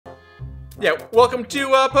Yeah, welcome to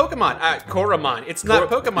Pokemon. Coromon. It's not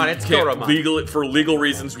Pokemon, it's Coromon. For legal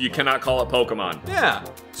reasons, you cannot call it Pokemon. Yeah.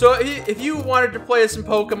 So if you wanted to play some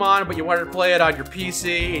Pokemon, but you wanted to play it on your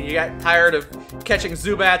PC, and you got tired of catching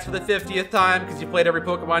Zubats for the 50th time because you played every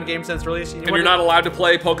Pokemon game since release, and you're not allowed to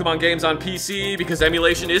play Pokemon games on PC because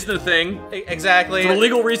emulation isn't a thing. Exactly. For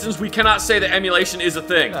legal reasons, we cannot say that emulation is a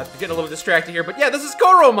thing. Getting a little distracted here, but yeah, this is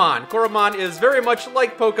Coromon. Coromon is very much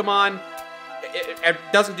like Pokemon. It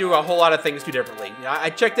doesn't do a whole lot of things too differently. You know, I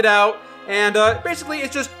checked it out, and basically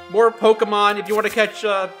it's just more Pokemon. If you want to catch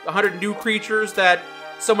 100 new creatures that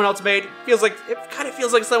someone else made, it kind of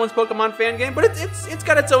feels like someone's Pokemon fan game, but it's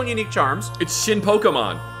got its own unique charms. It's Shin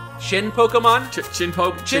Pokemon. Shin Pokemon? Shin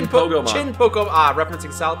Pokemon. Shin Pokemon.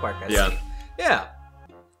 Referencing South Park. I see. Yeah.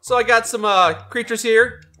 So I got some creatures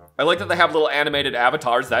here. I like that they have little animated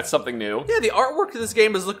avatars. That's something new. Yeah, the artwork to this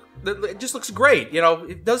game it just looks great. You know,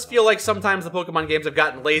 it does feel like sometimes the Pokemon games have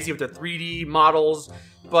gotten lazy with their 3D models,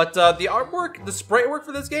 but the artwork, the sprite work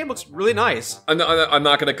for this game looks really nice. I'm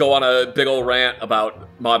not going to go on a big old rant about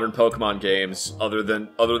modern Pokemon games, other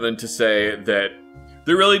than to say that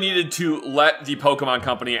they really needed to let the Pokemon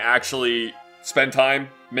company actually spend time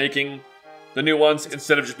making the new ones,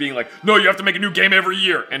 instead of just being like, no, you have to make a new game every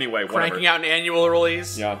year. Anyway, whatever. Cranking out an annual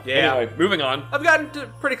release. Yeah. Anyway, moving on. I've gotten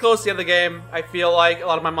pretty close to the end of the game. I feel like a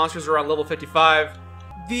lot of my monsters are around level 55.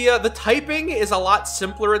 The typing is a lot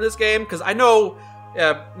simpler in this game, because I know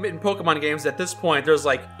in Pokemon games at this point, there's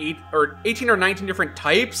like 18 or 19 different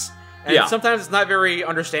types, and sometimes it's not very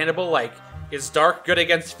understandable, like, is Dark good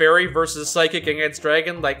against Fairy versus Psychic against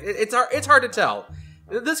Dragon? Like, it's hard to tell.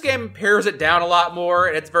 This game pares it down a lot more,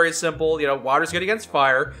 and it's very simple. You know, water's good against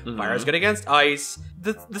fire, fire's good against ice.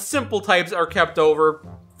 The simple types are kept over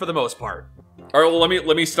for the most part. All right, well,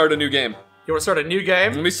 let me start a new game. You want to start a new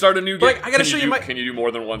game? Let me start a new game. I gotta show you my... Can you do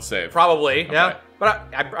more than one save? Probably, okay. Yeah.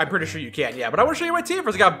 But I'm pretty sure you can, yeah. But I want to show you my team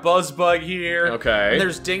first. I got Buzzbug here. Okay. And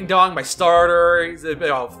there's Ding Dong, my starter. He's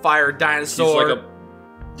a fire dinosaur.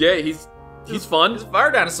 He's like he's fun. He's a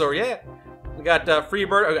fire dinosaur, yeah. We got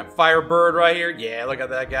Freebird. We got Firebird right here. Yeah, look at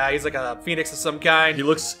that guy. He's like a phoenix of some kind. He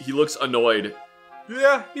looks annoyed.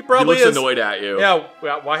 Yeah, he probably is. He looks annoyed at you. Yeah,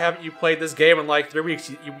 why haven't you played this game in like 3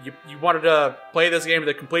 weeks? You wanted to play this game to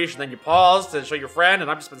the completion, then you paused to show your friend,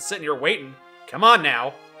 and I've just been sitting here waiting. Come on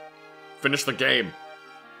now. Finish the game.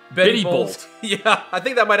 Bitty Bolt. Yeah, I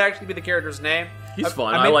think that might actually be the character's name. He's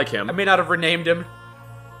fun. I like him. I may not have renamed him.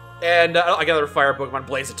 And I got another fire Pokemon,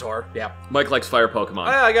 Blazitor. Yeah. Mike likes fire Pokemon.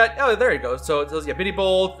 Oh, there you go. So it says, yeah, Bitty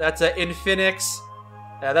Bolt. That's a Infinix.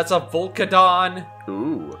 That's a Volcadon.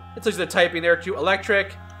 Ooh. It says the typing there too.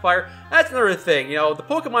 Electric, fire. That's another thing. You know, the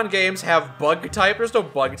Pokemon games have bug type. There's no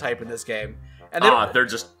bug type in this game. And they're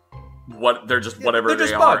just whatever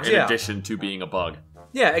they are bugs, in addition to being a bug.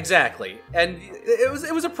 Yeah, exactly. And it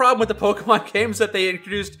was a problem with the Pokemon games that they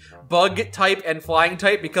introduced bug type and flying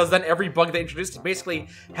type, because then every bug they introduced basically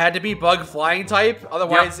had to be bug flying type.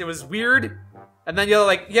 Otherwise, it was weird. And then you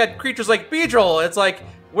had creatures like Beedrill. It's like,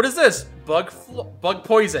 what is this? Bug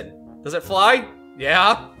poison. Does it fly?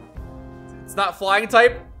 Yeah. It's not flying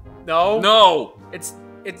type? No. No. It's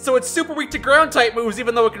super weak to ground type moves,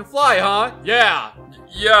 even though it can fly, huh? Yeah.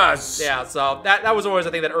 Yes. Yeah, so that was always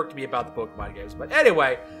a thing that irked me about the Pokemon games. But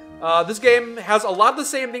anyway, this game has a lot of the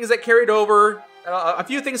same things that carried over. A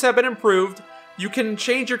few things have been improved. You can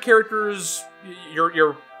change your character's,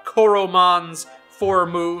 your Coromon's 4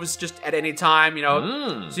 moves just at any time, you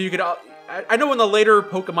know. So you could, I know in the later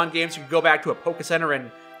Pokemon games you could go back to a Poke Center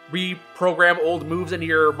and reprogram old moves into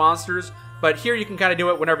your monsters. But here you can kind of do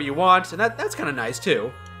it whenever you want, and that's kind of nice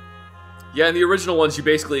too. Yeah, in the original ones, you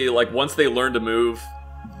basically, like, once they learned a move,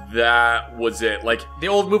 that was it. Like, the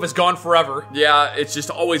old move is gone forever. Yeah, it's just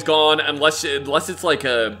always gone unless it's like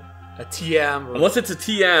a TM. Unless it's a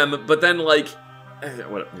TM, but then like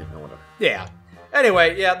whatever. Yeah.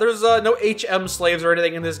 Anyway, yeah, there's no HM slaves or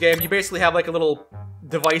anything in this game. You basically have like a little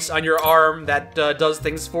device on your arm that does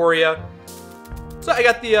things for you. So I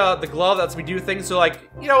got the glove that lets me do things. So like,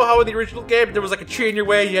 you know how in the original game there was like a tree in your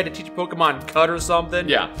way, you had to teach Pokemon cut or something?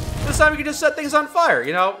 Yeah. This time you can just set things on fire,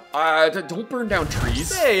 you know? Don't burn down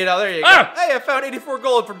trees. Hey, you know, there you go. Hey, I found 84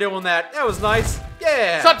 gold from doing that. That was nice.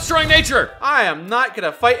 Yeah. Stop destroying nature! I am not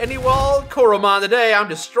gonna fight any wild Coromon today. I'm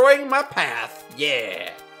destroying my path.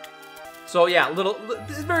 Yeah. So yeah,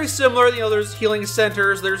 it's very similar. You know, there's healing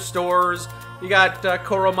centers, there's stores. You got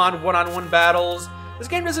Coromon one-on-one battles. This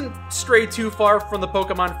game doesn't stray too far from the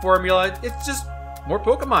Pokemon formula. It's just more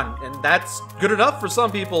Pokemon, and that's good enough for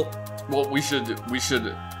some people. Well,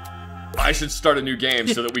 I should start a new game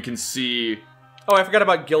so that we can see. Oh, I forgot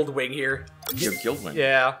about Guildwing here. You have Guildwing.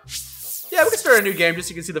 Yeah. Yeah, we can start a new game just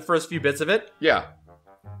so you can see the first few bits of it. Yeah.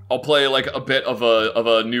 I'll play like a bit of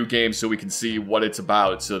a new game so we can see what it's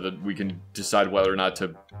about, so that we can decide whether or not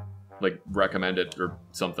to like recommend it or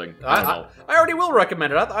something. I don't know. I already will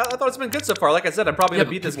recommend it. I thought it's been good so far. Like I said, I'm probably gonna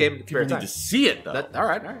beat this game. People need to see it though. All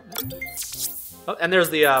right. Oh, and there's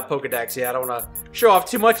the Pokedex. Yeah, I don't want to show off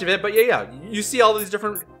too much of it, but yeah, you see all these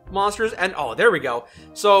different monsters, and oh, there we go.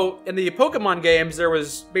 So in the Pokemon games, there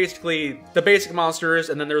was basically the basic monsters,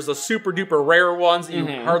 and then there's the super duper rare ones that you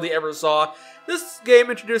hardly ever saw. This game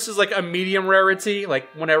introduces like a medium rarity, like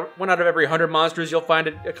one out of every 100 monsters you'll find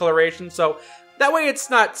a coloration. So that way, it's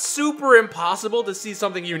not super impossible to see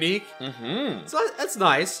something unique. So that's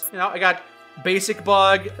nice. You know, I got basic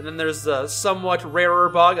bug, and then there's the somewhat rarer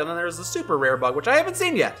bug, and then there's the super rare bug, which I haven't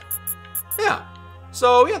seen yet. Yeah.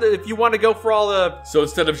 So yeah, if you want to go for all the... So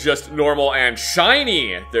instead of just normal and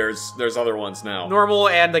shiny, there's other ones now. Normal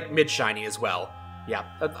and like mid-shiny as well. Yeah,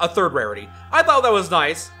 a third rarity. I thought that was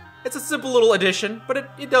nice. It's a simple little addition, but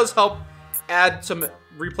it does help add some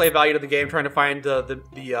replay value to the game, trying to find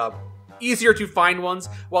the easier to find ones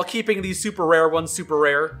while keeping these super rare ones super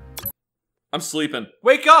rare. I'm sleeping.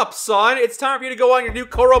 Wake up, son! It's time for you to go on your new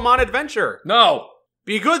Coromon adventure. No!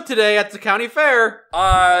 Be good today at the county fair.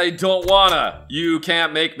 I don't wanna. You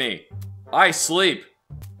can't make me. I sleep.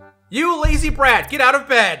 You lazy brat, get out of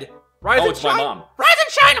bed. Rise and it's shine. my mom. Rise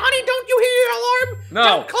and shine, honey, don't you hear your alarm? No.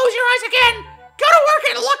 Don't close your eyes again. Go to work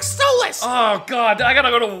and look soulless. Oh, God, I gotta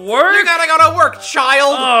go to work? You gotta go to work,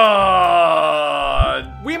 child.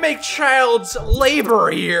 We make child's labor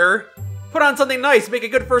here. Put on something nice, make a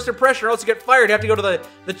good first impression, or else you get fired. You have to go to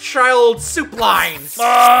the child soup line.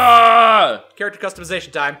 Character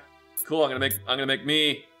customization time. Cool, I'm gonna make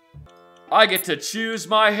me. I get to choose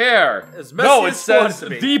my hair. As messy no, it as says to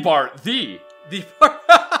be. the Bart, the.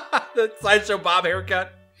 The Sideshow Bob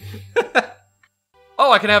haircut.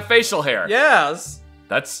 Oh, I can have facial hair. Yes.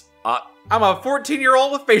 That's I'm a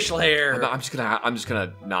 14-year-old with facial hair. I'm just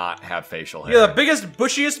gonna not have facial hair. You're the biggest,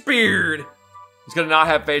 bushiest beard. I'm just gonna not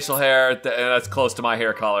have facial hair that's close to my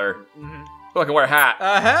hair color. Oh, I can wear a hat.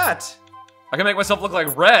 A hat. I can make myself look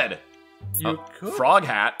like Red. You could. Frog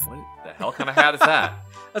hat. What the hell kind of hat is that?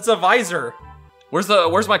 That's a visor. Where's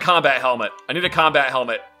my combat helmet? I need a combat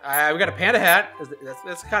helmet. We got a panda hat.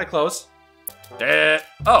 That's kind of close.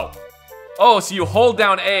 Oh, so you hold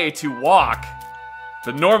down A to walk,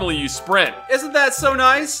 but normally you sprint. Isn't that so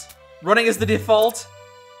nice? Running is the default.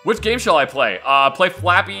 Which game shall I play? Play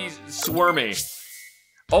Flappy Swarmy.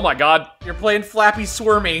 Oh my God. You're playing Flappy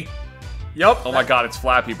Swarmy. Yup. Oh my God, it's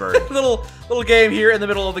Flappy Bird. little game here in the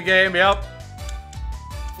middle of the game. Yup.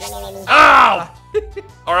 Ow!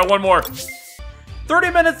 All right, one more.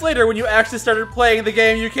 30 minutes later, when you actually started playing the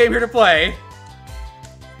game you came here to play.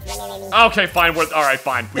 Okay, fine. All right,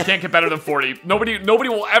 fine. We can't get better than 40. Nobody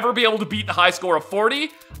will ever be able to beat the high score of 40.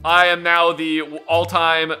 I am now the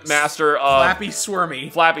all-time master of Flappy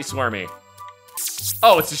Swarmy. Flappy Swarmy.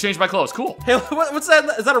 Oh, it's to change my clothes. Cool. Hey, what's that?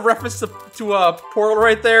 Is that a reference to Portal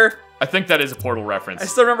right there? I think that is a Portal reference. I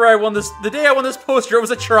still remember I won this. The day I won this poster, it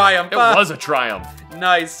was a triumph. It was a triumph.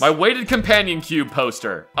 Nice. My weighted companion cube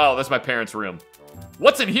poster. Oh, that's my parents' room.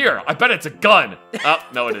 What's in here? I bet it's a gun. Oh,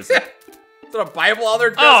 no, it isn't. Is there a Bible on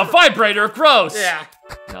there? Oh, vibrator. Gross. Yeah.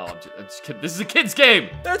 No, I'm just kidding. This is a kid's game.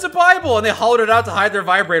 There's a Bible, and they hollowed it out to hide their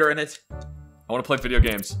vibrator in it. I want to play video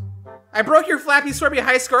games. I broke your Flappy Swarmy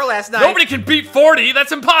high score last night. Nobody can beat 40.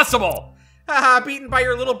 That's impossible. Haha, beaten by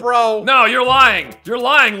your little bro. No, you're lying. You're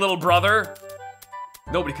lying, little brother.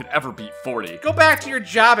 Nobody could ever beat 40. Go back to your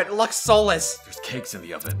job at Lux Solus. There's cakes in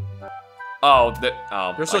the oven. Oh,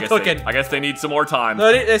 they're still cooking. I guess they need some more time.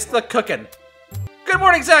 No, they're still cooking. Good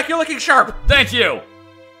morning, Zach. You're looking sharp. Thank you.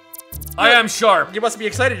 I am sharp. You must be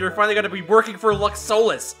excited. You're finally going to be working for Lux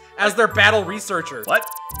Solus as their battle researcher. What?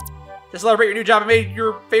 To celebrate your new job, I made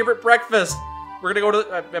your favorite breakfast. We're gonna go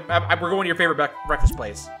to. We're going to your favorite breakfast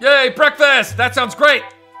place. Yay, breakfast! That sounds great.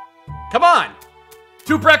 Come on.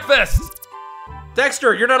 2 breakfasts.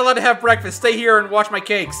 Dexter, you're not allowed to have breakfast. Stay here and watch my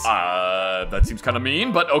cakes. That seems kind of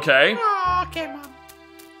mean, but okay. Oh, okay, Mom.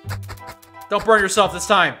 Don't burn yourself this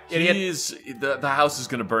time, idiot. The house is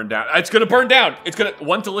gonna burn down. It's gonna burn down. It's gonna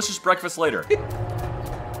one delicious breakfast later.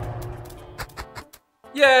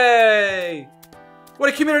 Yay! What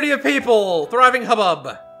a community of people! Thriving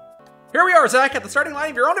hubbub. Here we are, Zach, at the starting line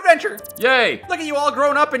of your own adventure. Yay! Look at you all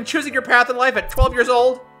grown up and choosing your path in life at 12 years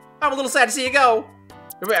old. I'm a little sad to see you go.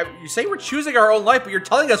 You say we're choosing our own life, but you're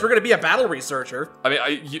telling us we're going to be a battle researcher. I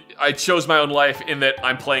mean, I chose my own life in that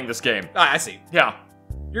I'm playing this game. Ah, I see. Yeah.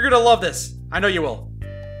 You're going to love this. I know you will.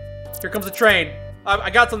 Here comes the train. I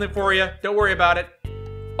got something for you. Don't worry about it.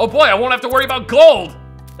 Oh boy, I won't have to worry about gold.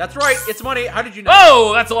 That's right. It's money. How did you know?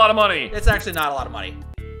 Oh, that's a lot of money. It's actually not a lot of money.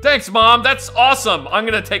 Thanks, Mom. That's awesome. I'm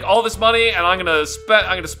gonna take all this money and I'm gonna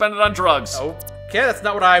spend it on drugs. Okay, that's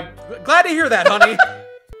not what I'm glad to hear that, honey.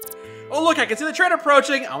 Oh, look, I can see the train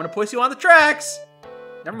approaching. I'm gonna push you on the tracks.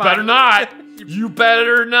 Never mind. Better not. You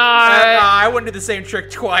better not. I wouldn't do the same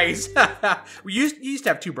trick twice. We used to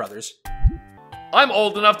have two brothers. I'm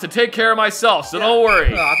old enough to take care of myself, so don't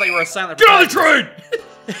worry. Oh, I thought you were a silent. Get on the train!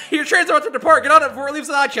 Your train's about to depart. Get on it before it leaves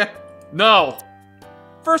without you. No.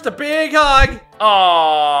 First, a big hug.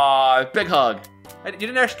 Aww, big hug. You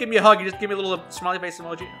didn't actually give me a hug. You just gave me a little smiley face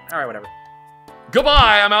emoji. All right, whatever.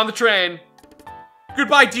 Goodbye, I'm on the train.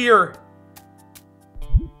 Goodbye, dear.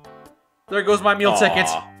 There goes my meal ticket.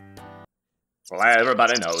 Well,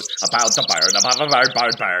 everybody knows about the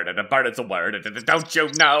bird, and the bird is a word. Don't you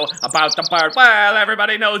know about the bird? Well,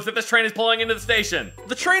 everybody knows that this train is pulling into the station.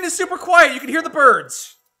 The train is super quiet. You can hear the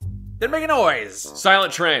birds. Didn't make a noise.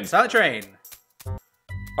 Silent train. Silent train.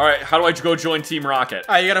 All right, how do I go join Team Rocket?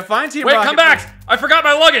 You gotta find Team Wait, Rocket. come back! I forgot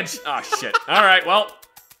my luggage! Oh, shit. All right, well.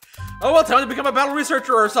 Oh, well, time to become a battle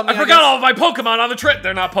researcher or something. I forgot all of my Pokemon on the trip.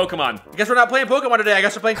 They're not Pokemon. I guess we're not playing Pokemon today. I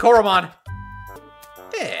guess we're playing Coromon.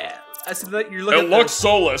 Yeah. I see that you're looking It looks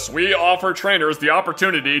soulless. We offer trainers the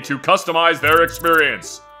opportunity to customize their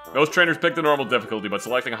experience. Most trainers pick the normal difficulty, but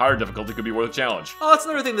selecting higher difficulty could be worth a challenge. Oh, that's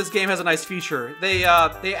another thing. This game has a nice feature. They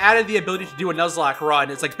added the ability to do a Nuzlocke run.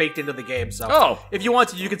 It's like baked into the game. So if you want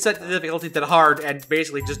to, you can set the difficulty to hard and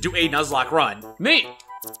basically just do a Nuzlocke run. Neat.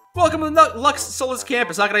 Welcome to the Lux Solus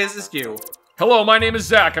campus. How can I assist you? Hello, my name is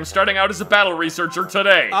Zach. I'm starting out as a battle researcher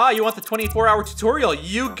today. You want the 24-hour tutorial?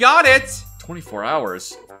 You got it. 24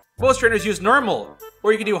 hours. Most trainers use normal,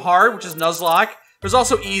 or you can do hard, which is Nuzlocke. There's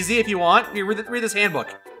also easy if you want. You read this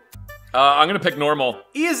handbook. I'm gonna pick normal.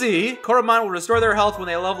 Easy. Coromon will restore their health when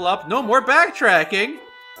they level up. No more backtracking.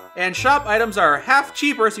 And shop items are half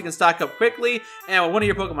cheaper, so you can stock up quickly. And when one of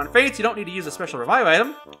your Pokemon faints, you don't need to use a special revive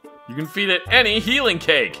item. You can feed it any healing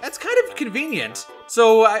cake. That's kind of convenient.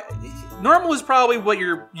 So, normal is probably what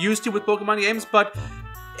you're used to with Pokemon games, but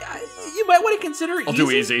you might want to consider easy. I'll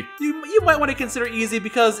do easy. You might want to consider easy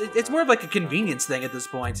because it's more of like a convenience thing at this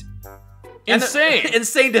point. Insane!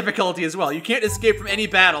 Insane difficulty as well. You can't escape from any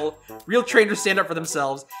battle. Real trainers stand up for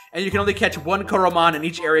themselves, and you can only catch one Coromon in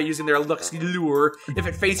each area using their Lux lure. If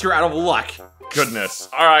it faints, you're out of luck. Goodness.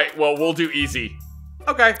 Alright, well, we'll do easy.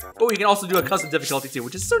 Okay. But we can also do a custom difficulty too,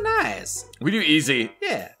 which is so nice. We do easy.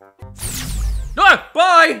 Yeah. Ah!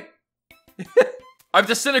 Bye! I've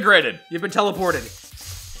disintegrated. You've been teleported.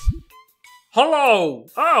 Hello!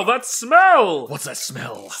 Oh, that smell! What's that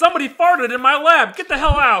smell? Somebody farted in my lab! Get the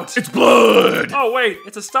hell out! It's blood! Oh wait,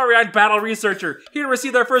 it's a starry-eyed battle researcher, here to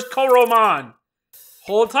receive their first Coromon!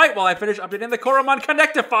 Hold tight while I finish updating the Coromon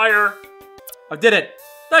Connectifier! I did it!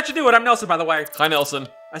 That should do it, I'm Nelson, by the way. Hi, Nelson.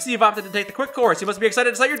 I see you've opted to take the quick course. You must be excited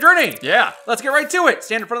to start your journey! Yeah. Let's get right to it!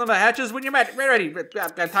 Stand in front of the hatches when you're ready.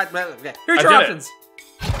 Here's your options.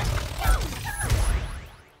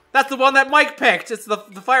 That's the one that Mike picked. It's the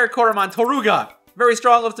fire Coromon, Toruga. Very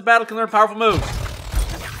strong, lives to battle, can learn powerful moves.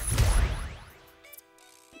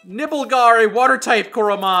 Nibblegar, a water type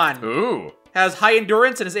Coromon. Ooh. Has high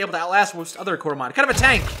endurance and is able to outlast most other Coromon. Kind of a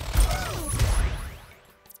tank.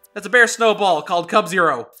 That's a bear snowball called Cub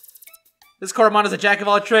Zero. This Coromon is a jack of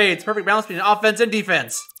all trades. Perfect balance between offense and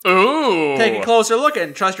defense. Ooh. Take a closer look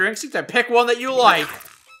and trust your instincts and pick one that you like.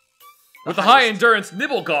 With the high endurance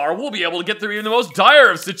Nibblegar, we'll be able to get through even the most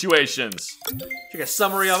dire of situations. Check a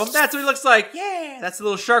summary of him. That's what he looks like. Yeah, that's the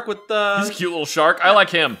little shark with the... He's a cute little shark. I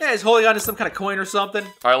like him. Yeah, he's holding on to some kind of coin or something.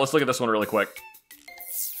 All right, let's look at this one really quick.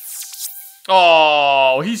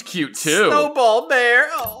 Oh, he's cute too. Snowball bear.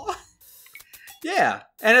 Oh. Yeah,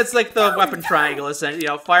 and it's like the weapon triangle, essentially. You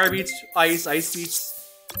know, fire beats ice, ice beats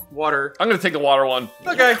water. I'm gonna take the water one.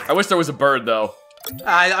 Okay. I wish there was a bird though.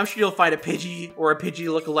 I'm sure you'll find a Pidgey or a Pidgey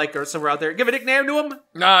lookalike or somewhere out there. Give a nickname to him.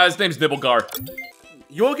 Nah, his name's Nibblegar.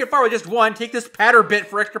 You won't get far with just one. Take this patter bit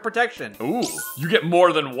for extra protection. Ooh, you get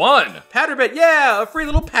more than one. Patter bit, yeah, a free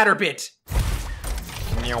little patter bit.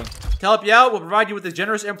 To help you out, we'll provide you with a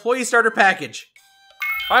generous employee starter package.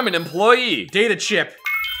 I'm an employee. Data chip.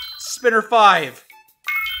 Spinner 5.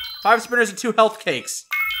 5 spinners and 2 health cakes.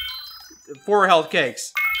 4 health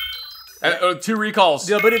cakes. 2 recalls.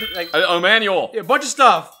 The ability to, like, a manual. a bunch of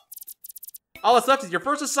stuff. All that's left is your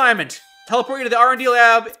first assignment. Teleport you to the R&D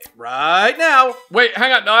lab right now. Wait,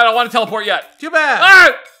 hang on. No, I don't want to teleport yet. Too bad.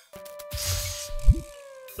 Ah!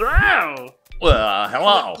 Wow.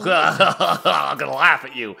 Hello. I'm gonna laugh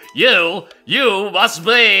at you. You must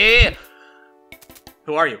be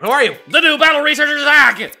Who are you? Who are you? the new battle researcher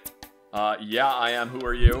Zach. Yeah, I am. Who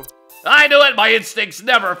are you? I knew it! My instincts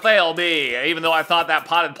never fail me, even though I thought that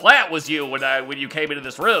potted plant was you when you came into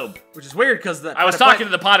this room. Which is weird, because I was talking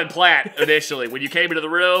to the potted plant initially when you came into the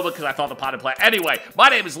room, because I thought the potted plant. Anyway, my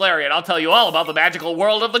name is Larry, and I'll tell you all about the magical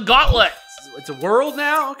world of the gauntlet. It's a world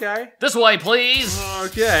now? Okay. This way, please.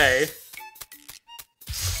 Okay.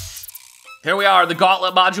 Here we are in the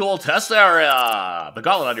Gauntlet Module Test Area! The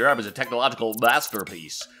Gauntlet on your arm is a technological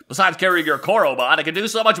masterpiece. Besides carrying your Coromon, it can do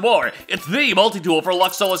so much more. It's the multi-tool for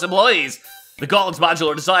Luxolis employees. The Gauntlet's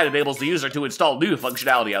modular design enables the user to install new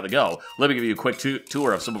functionality on the go. Let me give you a quick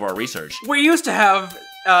tour of some of our research. We used to have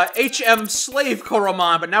HM Slave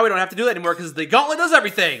Coromon, but now we don't have to do that anymore because the Gauntlet does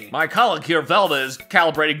everything! My colleague here, Velma, is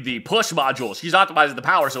calibrating the push module. She's optimizing the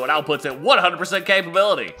power so it outputs at 100%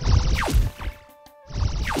 capability.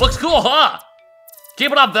 Looks cool, huh?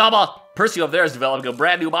 Keep it up, Velma. Percy over there is developing a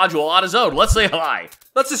brand new module on his own. Let's say hi.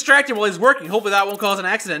 Let's distract him while he's working. Hopefully that won't cause an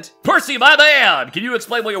accident. Percy, my man! Can you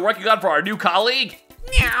explain what you're working on for our new colleague?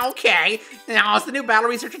 Yeah, okay. Now, is the new battle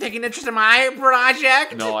researcher taking interest in my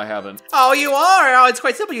project? No, I haven't. Oh, you are? Oh, it's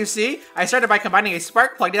quite simple, you see. I started by combining a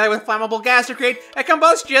spark plug together with flammable gas to create a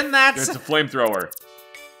combustion that's... It's a flamethrower.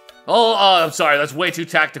 Oh, I'm sorry, that's way too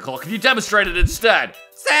tactical. Can you demonstrate it instead?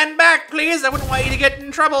 Stand back, please. I wouldn't want you to get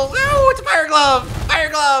in trouble. Ooh, it's a fire glove.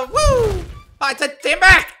 Fire glove. Woo! I said stand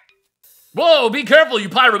back. Whoa, be careful, you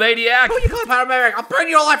pyromaniac. Who you call pyromaniac? I'll burn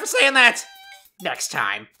you alive for saying that. Next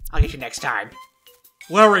time. I'll get you next time.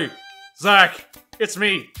 Larry, Zach, it's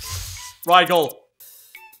me, Rigel.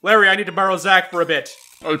 Larry, I need to borrow Zach for a bit.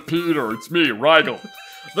 Oh, Peter, it's me, Rigel.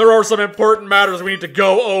 There are some important matters we need to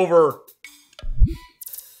go over.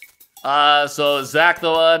 So Zach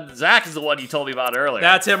is the one you told me about earlier.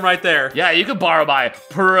 That's him right there. Yeah, you can borrow my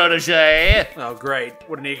protege. Oh, great.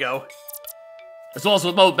 What an ego. As well as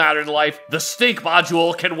with most matters in life, the stink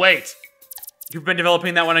module can wait. You've been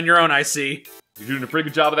developing that one on your own, I see. You're doing a pretty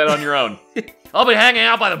good job of that on your own. I'll be hanging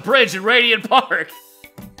out by the bridge in Radiant Park.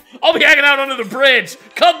 I'll be hanging out under the bridge.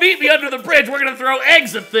 Come meet me under the bridge. We're gonna throw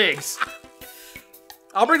eggs at things.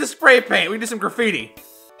 I'll bring the spray paint. We can do some graffiti.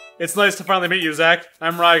 It's nice to finally meet you, Zach.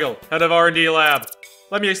 I'm Rigel, head of R&D lab.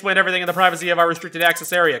 Let me explain everything in the privacy of our restricted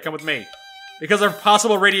access area. Come with me. Because of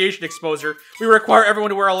possible radiation exposure, we require everyone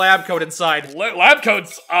to wear a lab coat inside. Lab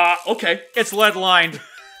coats? Okay. It's lead lined.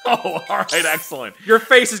 Oh, alright, excellent. Your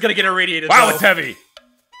face is gonna get irradiated, Wow, though. it's heavy.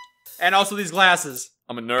 And also these glasses.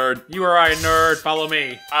 I'm a nerd. You are a nerd. Follow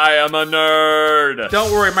me. I am a nerd.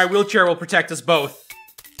 Don't worry, my wheelchair will protect us both.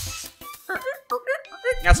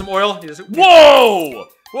 Got some oil? Whoa!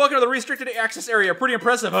 Welcome to the restricted access area. Pretty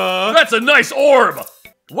impressive, huh? That's a nice orb!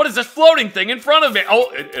 What is this floating thing in front of me? Oh,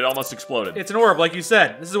 it almost exploded. It's an orb, like you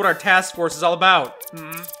said. This is what our task force is all about.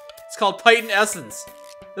 It's called Titan Essence.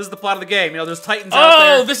 This is the plot of the game. You know, there's Titans out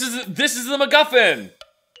there. Oh, this is the MacGuffin!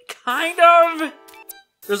 Kind of.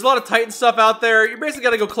 There's a lot of Titan stuff out there. You basically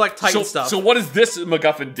gotta go collect Titan stuff. So what does this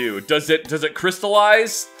MacGuffin do? Does it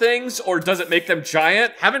crystallize things, or does it make them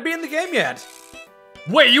giant? Haven't been in the game yet.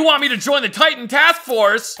 Wait, you want me to join the Titan Task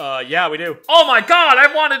Force? Yeah, we do. Oh my god,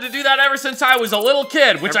 I've wanted to do that ever since I was a little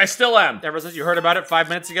kid, which I still am. Ever since you heard about it 5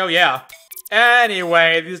 minutes ago, yeah.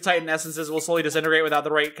 Anyway, these Titan essences will slowly disintegrate without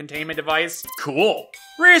the right containment device. Cool.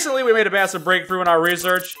 Recently, we made a massive breakthrough in our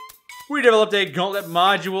research. We developed a gauntlet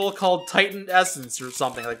module called Titan Essence or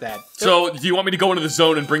something like that. So, do you want me to go into the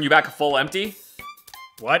zone and bring you back a full empty?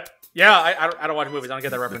 What? Yeah, I don't watch movies. I don't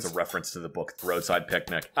get that reference. It's a reference to the book The Roadside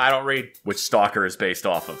Picnic, I don't read. which Stalker is based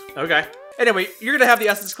off of. Okay. Anyway, you're gonna have the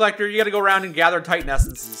essence collector. You gotta go around and gather Titan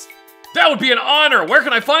essences. That would be an honor! Where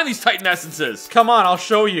can I find these Titan essences? Come on, I'll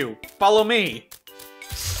show you. Follow me.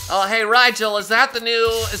 Oh, hey, Rigel, is that the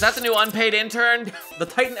new unpaid intern? The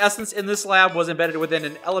Titan essence in this lab was embedded within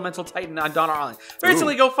an elemental Titan on Donner Island.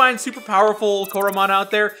 Basically, go find super powerful Coromon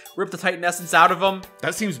out there, rip the Titan essence out of them.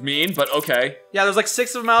 That seems mean, but okay. Yeah, there's like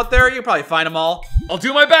 6 of them out there. You can probably find them all. I'll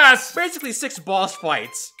do my best! Basically, 6 boss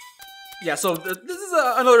fights. Yeah, so this is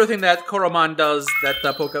another thing that Coromon does that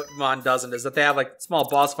Pokemon doesn't, is that they have like small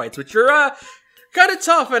boss fights, which are kind of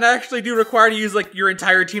tough and actually do require to use like your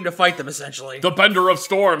entire team to fight them, essentially. The Bender of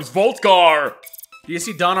Storms, Voltgar! Do you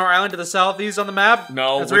see Donner Island to the southeast on the map?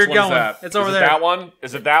 No, that's which where you're one going. is that? It's over is there. It that one?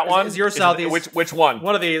 Is it that one? It's your southeast. Which one?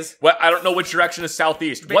 One of these. What? I don't know which direction is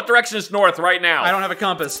southeast. What direction is north right now? I don't have a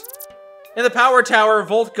compass. In the power tower,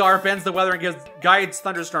 Voltgar bends the weather and guides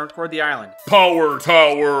thunderstorms toward the island. Power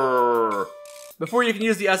tower! Before you can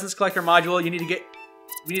use the essence collector module, we need to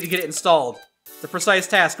get it installed. It's a precise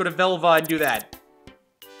task. Go to Velva and do that.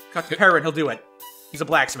 Talk to Perrin, he'll do it. He's a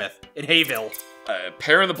blacksmith in Hayville.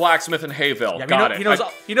 Perrin the blacksmith in Hayville. Yeah, Got it.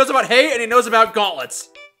 He knows about hay and he knows about gauntlets.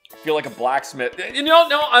 feel like a blacksmith. You know,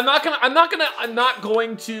 no, I'm not going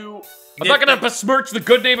to besmirch the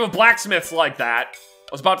good name of blacksmiths like that.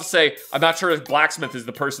 I was about to say, I'm not sure if blacksmith is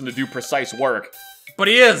the person to do precise work. But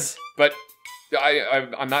he is. But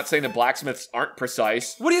I'm not saying that blacksmiths aren't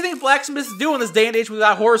precise. What do you think blacksmiths do in this day and age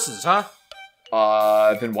without horses, huh?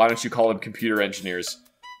 Then why don't you call them computer engineers?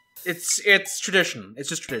 It's tradition. It's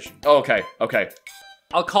just tradition. Okay, okay.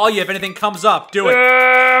 I'll call you if anything comes up. Do it.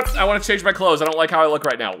 I want to change my clothes. I don't like how I look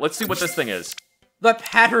right now. Let's see what this thing is. The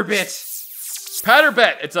Patterbit.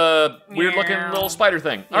 Patterbit. It's a weird-looking little spider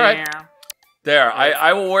thing. All right. There.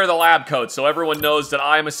 I will wear the lab coat so everyone knows that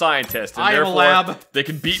I am a scientist. And I am a lab. They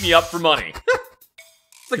can beat me up for money.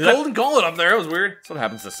 It's the golden gauntlet up there. It was weird. That's what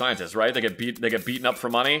happens to scientists, right? They get beaten up for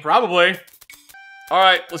money. Probably. All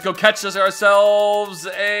right. Let's go catch ourselves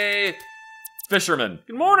a fisherman.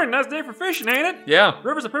 Good morning. Nice day for fishing, ain't it? Yeah.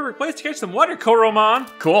 River's a perfect place to catch some water, Coromon.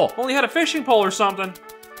 Cool. Only had a fishing pole or something.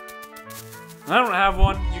 I don't have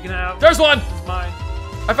one. You can have. There's one. It's mine.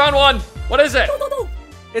 I found one. What is it?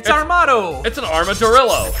 It's Armado. It's an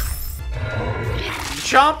armadillo.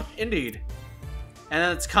 Chomp, indeed. And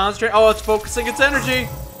then it's concentrate. Oh, it's focusing its energy.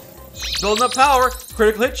 Building up power.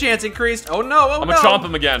 Critical hit chance increased. Oh no! Oh I'm no! gonna chomp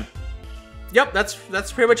him again. Yep, that's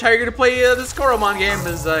pretty much how you're gonna play this Coromon game.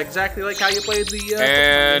 Is exactly like how you played the.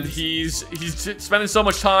 And he's spending so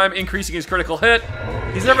much time increasing his critical hit.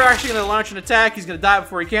 He's never actually gonna launch an attack. He's gonna die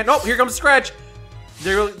before he can. Oh, here comes Scratch.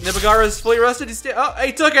 Nibagara is fully rested.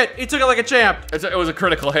 He took it. He took it like a champ. It was a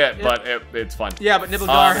critical hit, but it's fun. Yeah, but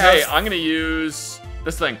Nibelgar has. Hey, I'm gonna use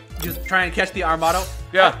this thing. Just try and catch the Armado.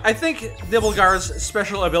 Yeah. I think Nibelgar's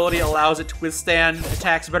special ability allows it to withstand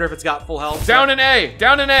attacks better if it's got full health. Down an A.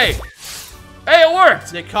 Down an A. Hey, it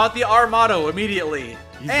worked. They caught the Armado immediately.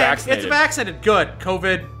 He's vaccinated. It's vaccinated. Good.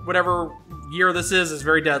 COVID, whatever year this is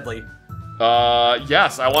very deadly.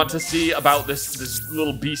 Yes, I want to see about this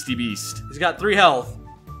little beastie beast. He's got 3 health.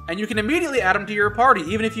 And you can immediately add him to your party.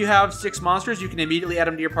 Even if you have 6 monsters, you can immediately add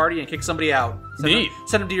him to your party and kick somebody out.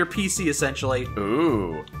 Send him to your PC, essentially.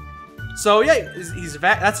 Ooh. So, yeah,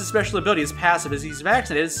 that's his special ability. His passive is he's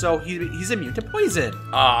vaccinated, so he's immune to poison.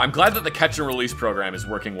 I'm glad that the catch and release program is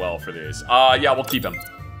working well for these. Yeah, we'll keep him.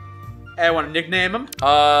 I want to nickname him.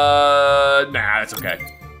 Nah, that's okay.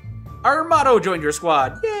 Armado joined your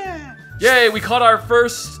squad. Yeah. Yay, we caught our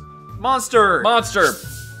first monster.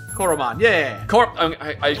 Coromon, yeah.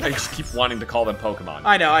 I just keep wanting to call them Pokemon.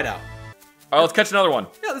 I know. All right, let's catch another one.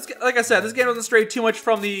 Yeah, like I said, this game doesn't stray too much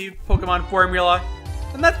from the Pokemon formula.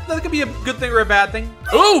 And that could be a good thing or a bad thing.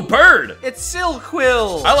 Ooh, bird! It's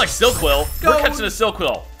Silquill. I like Silquill. We're catching a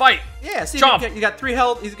Silquill. Fight! Yeah, see, Chomp. you got 3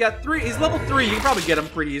 health. He's level 3. You can probably get him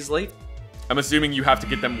pretty easily. I'm assuming you have to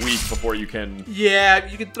get them weak before you can... Yeah,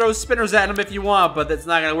 you can throw spinners at them if you want, but that's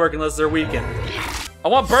not going to work unless they're weakened. I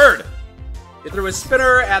want bird! You threw a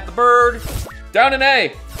spinner at the bird. Down an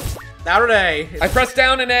A. Down an A. I pressed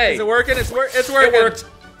down an A. Is it working? It's working. It worked.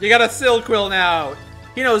 You got a Silquill now.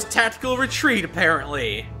 He knows tactical retreat,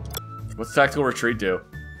 apparently. What's tactical retreat do?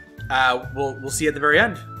 We'll see at the very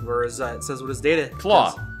end, where it says what his data Claw.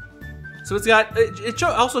 is. So it's got,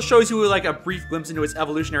 also shows you like a brief glimpse into its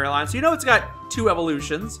evolutionary line. So you know it's got 2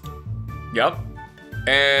 evolutions. Yep.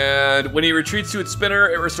 And when he retreats to its spinner,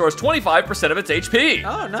 it restores 25% of its HP.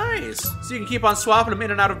 Oh, nice. So you can keep on swapping them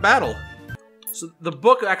in and out of battle. So the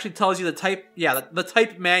book actually tells you the type, the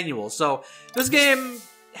type manual. So this game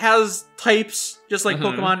has types, just like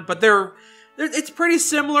Pokemon, but it's pretty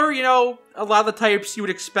similar, you know. A lot of the types you would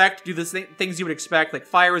expect do the things you would expect, like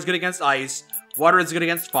fire is good against ice, water is good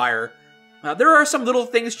against fire. There are some little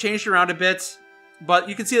things changed around a bit, but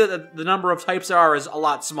you can see that the number of types there are is a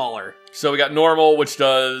lot smaller. So we got normal, which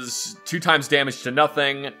does 2 times damage to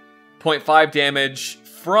nothing, 0.5 damage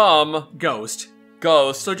from Ghost.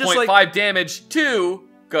 So just 0.5 damage to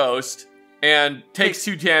Ghost, and takes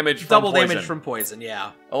 2 damage from double poison. Damage from poison,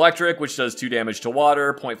 yeah. Electric, which does 2 damage to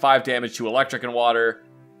water, 0.5 damage to electric and water.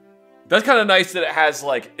 That's kind of nice that it has,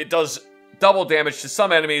 like, it does double damage to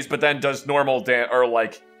some enemies, but then does normal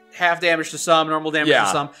half damage to some, normal damage to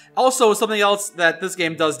some. Also, something else that this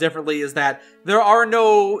game does differently is that there are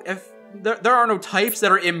no types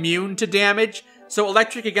that are immune to damage. So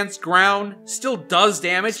electric against ground still does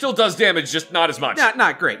damage. Still does damage, just not as much.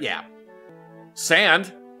 Not great, yeah.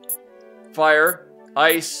 Sand, fire,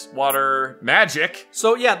 ice, water, magic.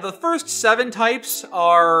 So yeah, the first 7 types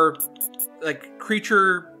are like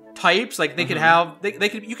creature types. Like they could have,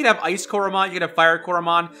 you could have ice Coromon, you could have fire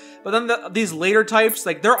Coromon, but then these later types,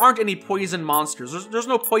 like there aren't any poison monsters. There's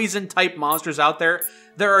no poison type monsters out there.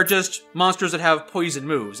 There are just monsters that have poison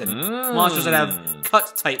moves and monsters that have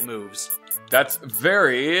cut type moves. That's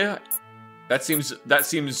very That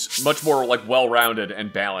seems much more like well-rounded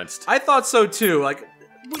and balanced. I thought so too. Like,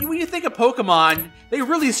 when you think of Pokemon, they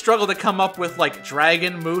really struggle to come up with like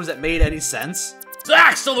dragon moves that made any sense.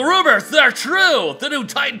 Zach, so the rumors, they're true! The new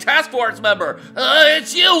Titan Task Force member!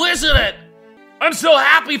 It's you, isn't it? I'm so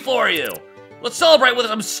happy for you! Let's celebrate with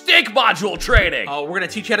some stink module training! Oh, we're gonna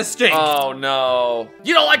teach you how to stink. Oh, no.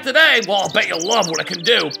 You don't like the name? Well, I'll bet you'll love what it can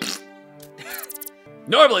do.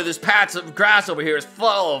 Normally, this patch of grass over here is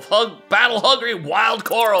full of battle-hungry wild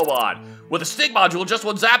Coromon. With a stink module, just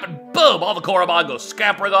one zap and boom, all the Coromon go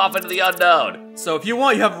scampering off into the unknown. So if you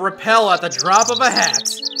want, you have Repel at the drop of a hat.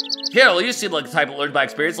 Here, well, you seem like the type that learned by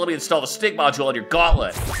experience. Let me install the stink module on your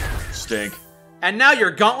gauntlet. Stink. And now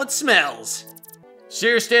your gauntlet smells. So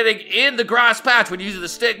you're standing in the grass patch when using the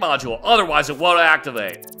stink module, otherwise it won't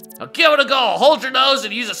activate. Now give it a go, hold your nose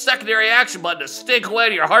and use a secondary action button to stink away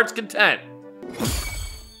to your heart's content.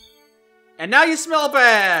 And now you smell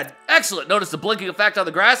bad. Excellent, notice the blinking effect on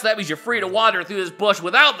the grass? That means you're free to wander through this bush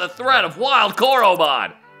without the threat of wild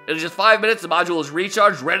Coromon. In just 5 minutes, the module is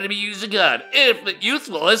recharged, ready to be used again. Infinite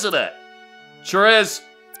useful, isn't it? Sure is.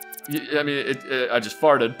 I mean, I just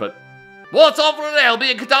farted, but... Well, it's all for today. I'll be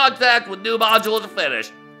in contact with new module to finish.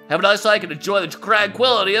 Have a nice hike and enjoy the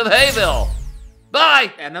tranquility of Hayville.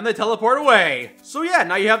 Bye! And then they teleport away. So yeah,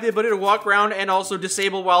 now you have the ability to walk around and also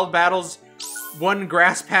disable wild battles one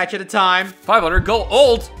grass patch at a time. 500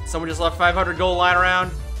 gold. Someone just left 500 gold lying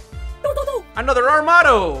around. Another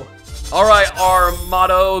Armado. All right,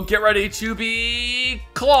 Armado, get ready to be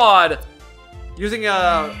clawed. Using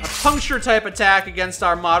a puncture type attack against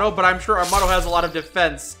Armado, but I'm sure Armado has a lot of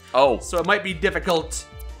defense. Oh. So it might be difficult.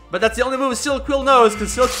 But that's the only move Silquill knows,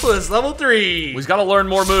 because Silquill is level 3. He's got to learn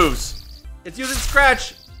more moves. It's using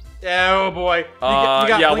Scratch. Oh boy.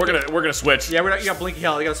 Yeah, we're gonna switch. Yeah, you got Blinky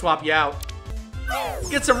Hell. They gotta swap you out.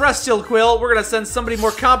 Get some rest, Silquill. We're gonna send somebody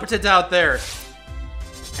more competent out there.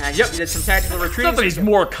 And yep, you did some tactical retreating. Not that he's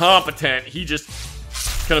more competent. He just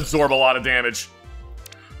can absorb a lot of damage.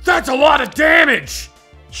 That's a lot of damage.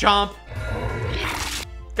 Chomp.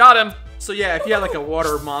 Got him. So yeah, if you had like a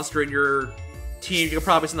water monster in your team, you could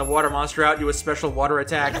probably send the water monster out and do a special water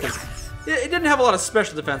attack. Because it didn't have a lot of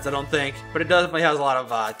special defense, I don't think, but it definitely has a lot of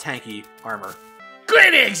tanky armor.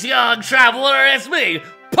 Greetings, young traveler. It's me,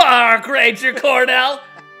 Park Ranger Cornell.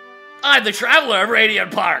 I'm the traveler of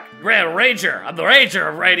Radiant Park. Ranger. I'm the ranger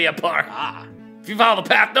of Radiant Park. Ah. If you follow the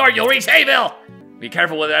path north, you'll reach Hayville. Be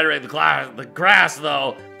careful with entering the grass,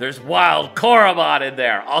 though. There's wild Coromon in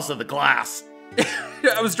there. Also the glass.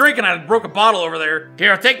 I was drinking, I broke a bottle over there.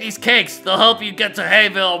 Here, take these cakes. They'll help you get to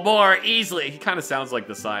Hayville more easily. He kind of sounds like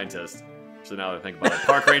the scientist. So now that I think about it,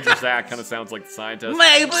 Park Ranger Zach kind of sounds like the scientist.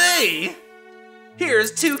 Maybe.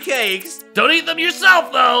 Here's 2 cakes. Don't eat them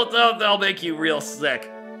yourself, though. They'll make you real sick.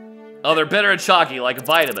 Oh, they're bitter and chalky, like a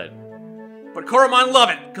vitamin. But Coromon love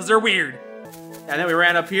it, because they're weird. And then we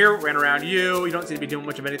ran up here, ran around you. You don't seem to be doing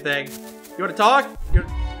much of anything. You want to talk? Nope.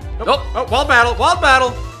 Oh, wild battle, wild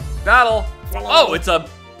battle. Battle. Oh, it's a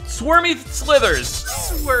Swarmy Slithers.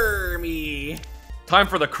 Squirmy. Time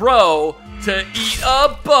for the crow to eat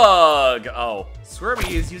a bug. Oh.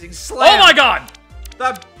 Squirmy is using slam. Oh my god!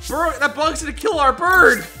 That bug's gonna kill our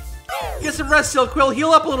bird. Get some rest, Silquill.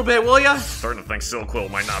 Heal up a little bit, will ya? Starting to think Silquill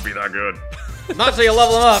might not be that good. Not until you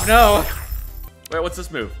level him up, no. Wait, what's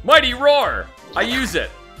this move? Mighty Roar! I use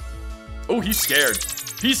it. Oh, he's scared.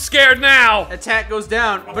 He's scared now! Attack goes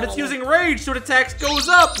down, but it's using rage, so it attacks goes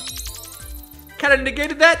up. Kinda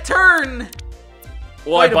negated that turn.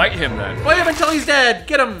 Well, I bite him then. Bite him until he's dead.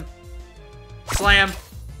 Get him. Slam.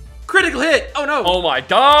 Critical hit. Oh no. Oh my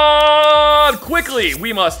god! Quickly,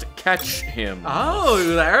 we must catch him. Oh,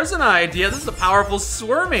 there's an idea. This is a powerful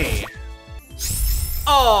Swarmy.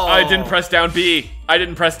 Oh. I didn't press down B. I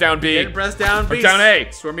didn't press down B. Didn't press down B. Or down A.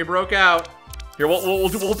 Swarmy broke out. Here,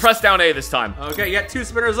 we'll press down A this time. Okay, you got 2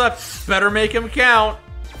 spinners left. Better make him count.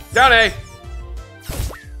 Down A.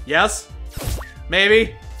 Yes.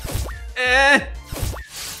 Maybe. Eh.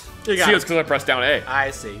 You got See, it. it's because I pressed down A. I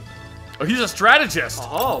see. Oh, he's a strategist.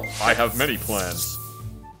 Oh. I have many plans.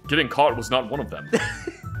 Getting caught was not one of them.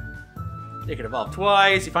 You can evolve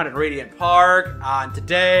twice. You find it in Radiant Park on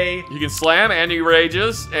today. He can slam and he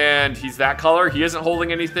rages, and he's that color. He isn't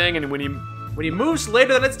holding anything, and when he moves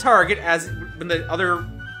later than its target, as when the other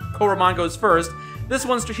Coromon goes first, this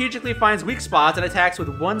one strategically finds weak spots and attacks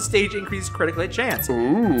with 1 stage increased critical hit chance.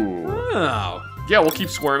 Ooh. Oh. Yeah, we'll keep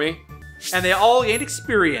Squirmy. And they all gain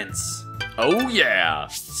experience. Oh yeah.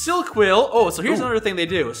 Silquill. Oh, so here's another thing they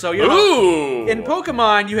do. So you know, Ooh. in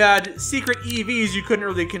Pokemon, you had secret EVs you couldn't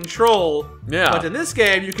really control. Yeah. But in this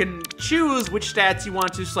game, you can choose which stats you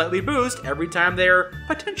want to slightly boost every time their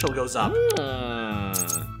potential goes up.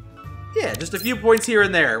 Yeah, just a few points here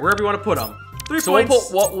and there, wherever you want to put them. 3 So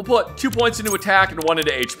points. we'll put 2 points into attack and 1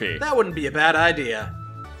 into HP. That wouldn't be a bad idea.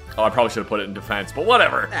 Oh, I probably should have put it in defense, but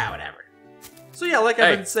whatever. Whatever. So yeah, like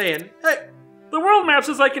I've been saying, hey, The world map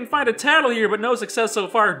says I can find a tattle here, but no success so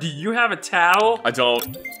far. Do you have a tattle? I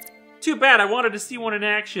don't. Too bad, I wanted to see one in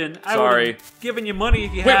action. I Sorry. would have given you money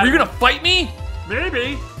if you Wait, had were you one. gonna fight me?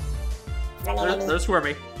 Maybe. they're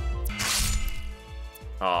squirmy.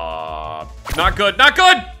 Not good, not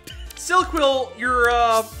good! Silkquill, you're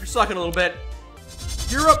sucking a little bit.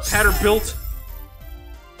 You're up, Patterbuilt.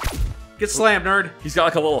 Get slammed, nerd. He's got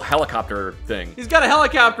like a little helicopter thing. He's got a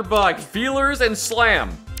helicopter bug. Feelers and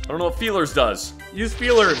slam. I don't know what feelers does. Use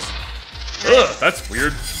feelers. Ugh, that's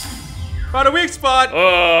weird. Found a weak spot.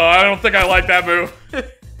 I don't think I like that move.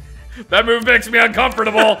 That move makes me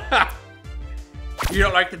uncomfortable. You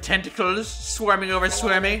don't like the tentacles swarming over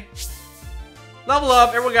Swimmy? Level up,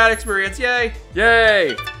 everyone got experience, yay.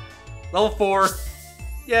 Yay. Level 4,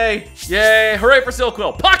 yay. Yay, hooray for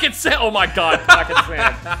Silkquill. Pocket sand, oh my god, pocket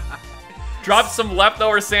sand. Drop some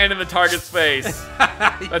leftover sand in the target's face.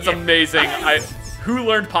 That's amazing. Who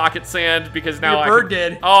learned pocket sand? Because now Your bird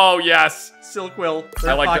did. Oh yes. Silkquill, I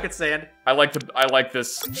they're like pocket sand. I like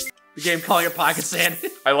this. The game calling it pocket sand.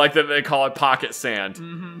 I like that they call it pocket sand.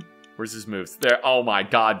 Mm-hmm. Where's his moves? There. Oh my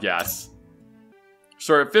god, yes.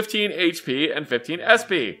 So 15 HP and 15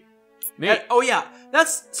 SP. Neat. Oh yeah,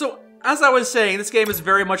 that's so. As I was saying, this game is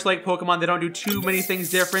very much like Pokemon. They don't do too many things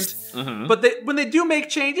different, Mm-hmm. but when they do make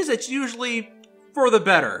changes, it's usually for the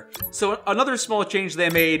better. So another small change they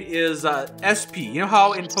made is SP. You know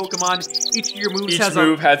how in Pokemon each of your moves Each has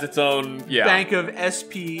move a has its own bank of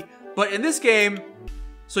SP, but in this game,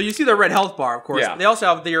 so you see their red health bar, of course. Yeah. They also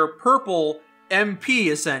have their purple MP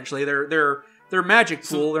essentially. Their magic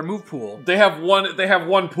pool, their move pool. They have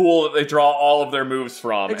one pool that they draw all of their moves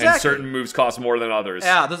from, Exactly. and certain moves cost more than others.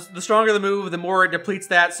 Yeah, the stronger the move, the more it depletes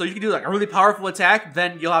that. So you can do like a really powerful attack,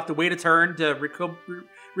 then you'll have to wait a turn to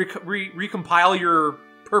recompile your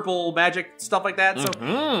purple magic, stuff like that. So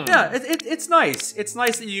yeah, it's nice. It's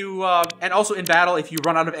nice that you and also in battle, if you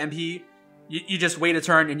run out of MP, you just wait a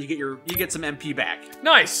turn and you get some MP back.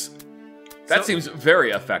 Nice. That So- seems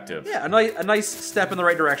very effective. Yeah, a nice step in the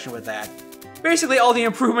right direction with that. Basically, all the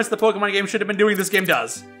improvements the Pokemon game should have been doing, this game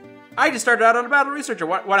does. I just started out on a battle researcher.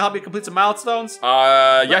 Want to help me complete some milestones?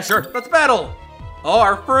 Yeah, sure. Let's battle! Oh,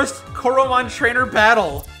 our first Coromon trainer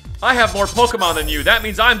battle. I have more Pokemon than you. That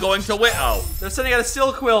means I'm going to win. Oh. They're sending out a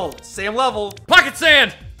Silkquill, same level. Pocket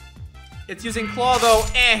Sand! It's using Claw though,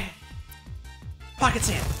 Pocket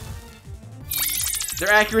Sand.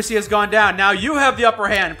 Their accuracy has gone down. Now you have the upper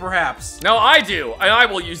hand, perhaps. No, I do, and I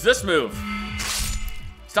will use this move.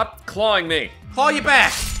 Stop clawing me. Claw you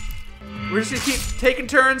back. We're just gonna keep taking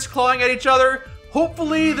turns clawing at each other.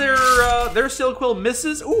 Hopefully their Silkquill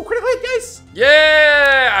misses. Ooh, critical hit, yes!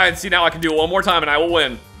 Yeah! And see, now I can do it one more time and I will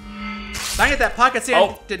win. Dang it, that Pocket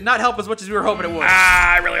Sand Oh. did not help as much as we were hoping it would.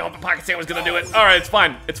 Ah, I really hope the Pocket Sand was gonna do it. All right, it's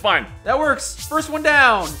fine. It's fine. That works. First one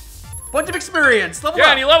down. Bunch of experience. Level Yeah, up.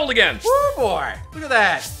 and he leveled again. Woo, boy. Look at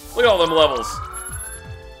that. Look at all them levels.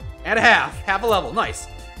 And a half. Half a level. Nice.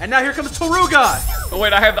 And now here comes Toruga. Oh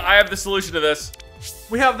wait, I have the solution to this.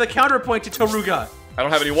 We have the counterpoint to Toruga. I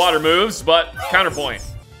don't have any water moves, but counterpoint.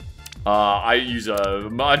 I use a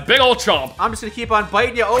big old chomp. I'm just gonna keep on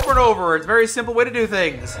biting you over and over. It's a very simple way to do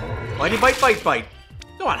things. Bitey, bite, bite, bite.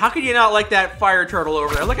 Come on, how can you not like that fire turtle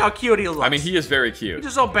over there? Look how cute he looks. I mean, he is very He's cute.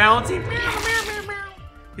 just so bouncy. Meow, meow, meow, meow.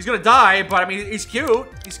 He's gonna die, but I mean, he's cute.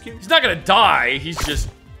 He's cute. He's not gonna die. He's just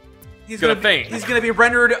gonna faint. He's gonna be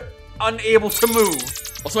rendered unable to move.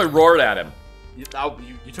 Also, I roared at him. You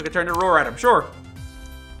took a turn to roar at him, sure.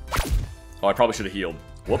 Oh, I probably should have healed.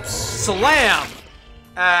 Whoops. Slam!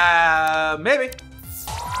 Maybe.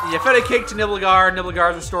 You fed a cake to Nibblegar.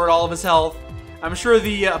 Nibblegar's restored all of his health. I'm sure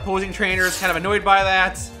the opposing trainer is kind of annoyed by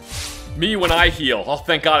that. Me when I heal. Oh,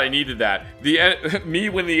 thank God I needed that. Me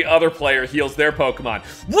when the other player heals their Pokemon.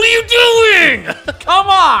 What are you doing? Come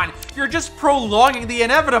on! You're just prolonging the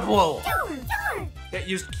inevitable. It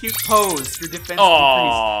used cute pose. Your defense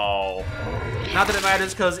Oh. decreased. Not that it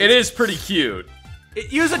matters, because It is pretty cute.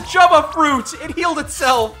 it used a Jubba fruit. It healed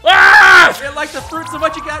itself. Ah! It liked the fruit so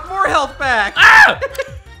much it got more health back. Ah!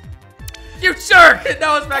 You jerk! And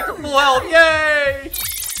now it's back to full health. Yay!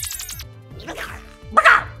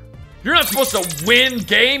 You're not supposed to win,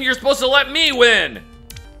 game. You're supposed to let me win.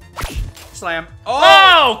 Slam.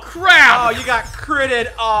 Oh, crap! Oh, you got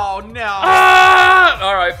critted. Oh, no. Ah!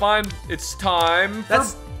 All right, fine. It's time for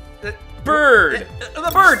Bird.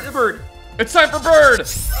 The bird. It's time for Bird.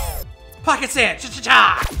 Pocket sand.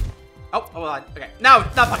 Cha-cha-cha. Oh, hold on. Okay. Now,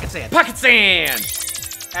 not pocket sand. Pocket Sand.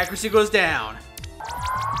 Accuracy goes down.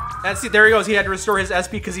 And see, there he goes. He had to restore his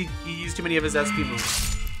SP because he used too many of his SP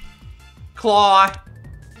moves. Claw.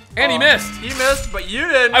 And he missed. He missed, but you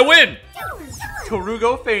didn't. I win.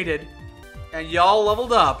 Torugo fainted. And y'all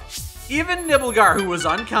leveled up. Even Nibblegar, who was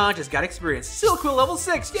unconscious, got experience. Silquill level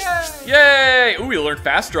 6. Yay! Yay! Ooh, we learned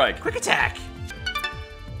Fast Strike. Quick attack.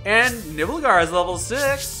 And Nibblegar is level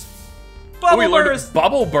 6. Ooh, Bubble we learned burst.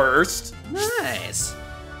 Bubble Burst. Nice.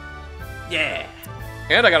 Yeah.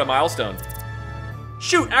 And I got a milestone.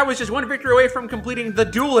 Shoot, I was just one victory away from completing the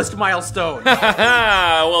Duelist milestone.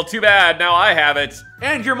 Well, too bad. Now I have it.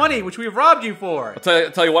 And your money, which we've robbed you for.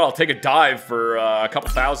 I'll tell you what, I'll take a dive for a couple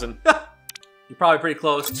thousand. You're probably pretty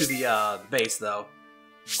close to the base, though.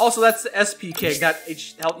 Also, that's the SP King, not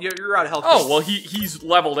H health. You're out of health. Oh, well, he's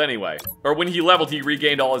leveled anyway. Or when he leveled, he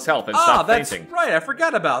regained all his health and stopped that's fainting. right. I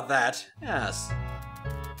forgot about that. Yes.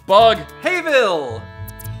 Bug. Hayville.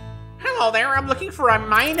 Hello there, I'm looking for a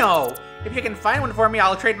Mino. If you can find one for me,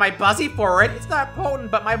 I'll trade my Buzzy for it. It's not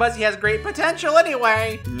potent, but my Buzzy has great potential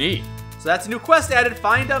anyway. Neat. So that's a new quest added,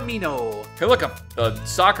 Find a Mino. Hey, look, a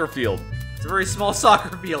soccer field. It's a very small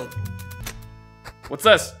soccer field. What's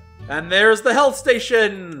this? And there's the health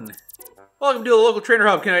station. Welcome to the local trainer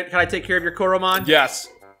hub. Can I take care of your Coromon? Yes.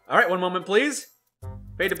 All right, one moment, please.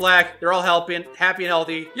 Fade to black. They're all happy and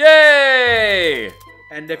healthy. Yay!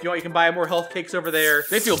 And if you want, you can buy more health cakes over there.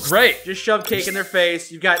 They feel great. Just shove cake in their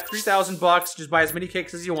face. You've got 3,000 bucks. Just buy as many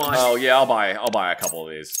cakes as you want. Oh yeah, I'll buy a couple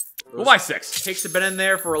of these. We'll buy 6. Cakes have been in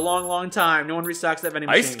there for a long, long time. No one restocks that vending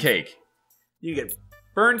machine. Ice cake. You can get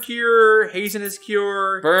burn cure, haziness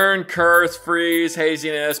cure. Burn, curse, freeze,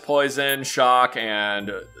 haziness, poison, shock, and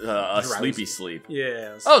a sleepy sleep.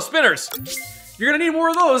 Yes. Oh, spinners! You're gonna need more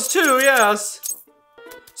of those too, yes.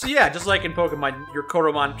 So yeah, just like in Pokemon, your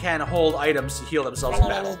Coromon can hold items to heal themselves in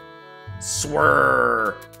battle.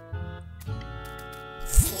 Swirr.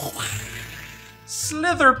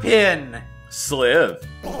 Slitherpin. Sliv.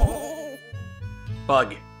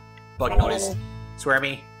 Bug. Bug noise.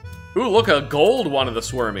 Swarmy. Ooh, look, a gold one of the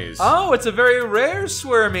Swarmies. Oh, it's a very rare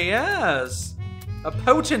Swarmy, yes. A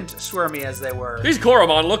potent Swarmy, as they were. These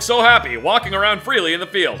Coromon look so happy, walking around freely in the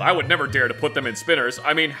field. I would never dare to put them in spinners.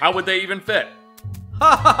 I mean, how would they even fit?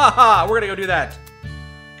 Ha ha ha ha! We're gonna go do that.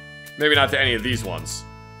 Maybe not to any of these ones.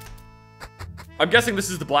 I'm guessing this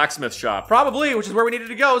is the blacksmith shop. Probably, which is where we needed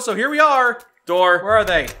to go, so here we are. Door. Where are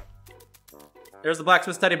they? There's the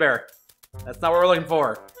blacksmith's teddy bear. That's not what we're looking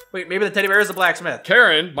for. Wait, maybe the teddy bear is the blacksmith.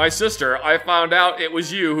 Karen, my sister, I found out it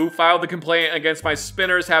was you who filed the complaint against my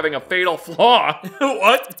spinners having a fatal flaw.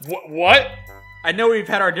 What? What? I know we've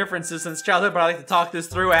had our differences since childhood, but I like to talk this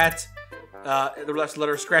through at the left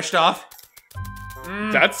letter scratched off.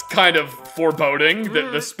 That's kind of foreboding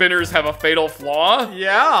that the spinners have a fatal flaw.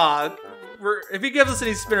 Yeah. If he gives us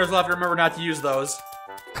any spinners left, remember not to use those.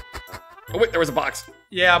 Oh wait, there was a box.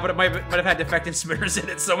 Yeah, but it might have had defective spinners in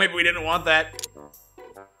it, so maybe we didn't want that.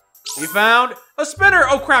 We found a spinner!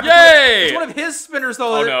 Oh crap! Yay! It's one of his spinners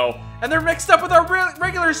though. Oh no. And they're mixed up with our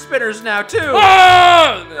regular spinners now too.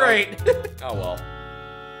 Ah! Great. Oh well.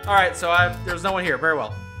 Alright, so there's no one here. Very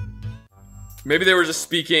well. Maybe they were just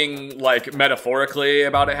speaking, like, metaphorically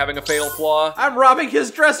about it having a fatal flaw. I'm robbing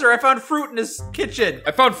his dresser. I found fruit in his kitchen.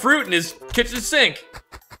 I found fruit in his kitchen sink.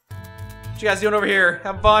 What you guys doing over here?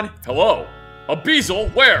 Having fun? Hello. A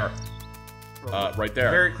Beezle? Where? Right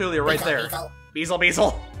there. Very clearly right there.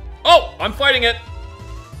 Beezle. Oh, I'm fighting it.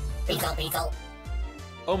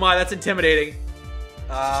 Oh my, that's intimidating.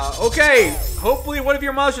 Okay. Hopefully one of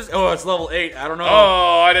your monsters... Oh, it's level 8. I don't know.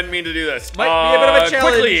 Oh, I didn't mean to do this. Might be a bit of a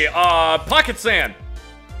challenge. Quickly, pocket sand.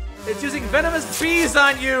 It's using venomous bees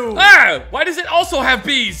on you. Ah! Why does it also have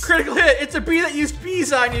bees? Critical hit. It's a bee that used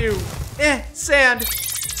bees on you. Sand.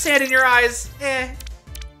 Sand in your eyes. And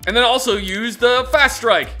then also use the fast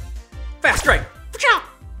strike. Fast strike.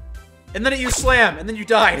 And then it used slam, and then you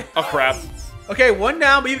died. Oh, crap. Okay, one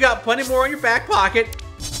down, but you've got plenty more in your back pocket.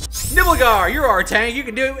 Nibblegar, you're our tank. You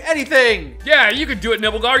can do anything. Yeah, you can do it,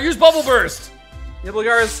 Nibblegar. Use Bubble Burst.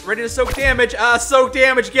 Nibblegar is ready to soak damage. Soak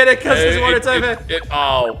damage. Get it? Because there's one time hit.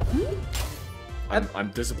 Oh.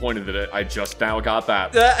 I'm disappointed that I just now got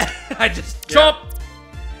that. I just... Jump!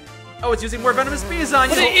 Oh, it's using more venomous bees on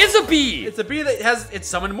you. But it is a bee! It's a bee that it's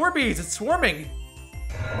summoned more bees. It's swarming.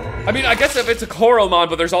 I mean, I guess if it's a Coromon,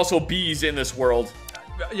 but there's also bees in this world.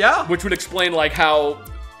 Yeah. Which would explain, like, how...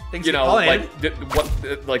 Things you get know,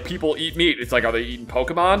 pollinated. like people eat meat. It's like, are they eating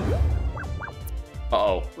Pokemon?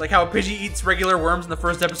 Uh-oh. Like how a Pidgey eats regular worms in the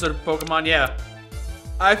first episode of Pokemon, yeah.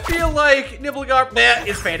 I feel like Nibblegar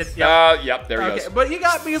is fainted. Yep, there he goes. But you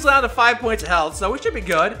got Beezle down to 5 points of health, so we should be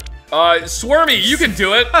good. Swarmy, you can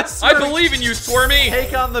do it. I Swarmy. believe in you, Swarmy.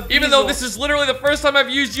 Take on the Even though Beezle. this is literally the first time I've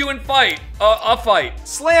used you in a fight.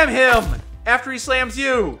 Slam him after he slams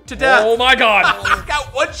you to death. Oh my god.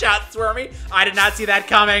 Got one shot, Swarmy. I did not see that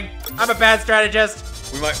coming. I'm a bad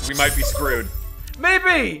strategist. we might be screwed.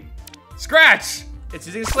 Maybe. Scratch. It's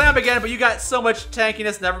using slam again, but you got so much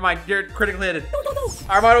tankiness. Never mind. You're critically hit.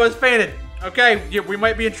 Armado is fainted. Okay, we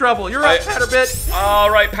might be in trouble. You're up, Patterbit. All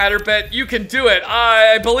right, Patterbit, you can do it.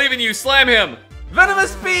 I believe in you. Slam him.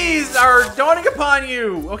 Venomous bees are dawning upon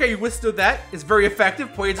you. Okay, you withstood that. It's very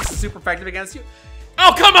effective. Poison is super effective against you.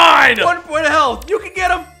 Oh, come on! 1 point of health. You can get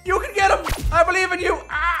him. You can get him. I believe in you.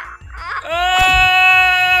 Ah.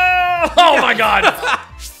 Oh my god.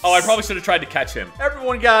 Oh, I probably should have tried to catch him.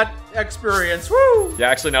 Everyone got experience. Woo! Yeah,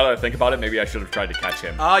 actually, now that I think about it, maybe I should have tried to catch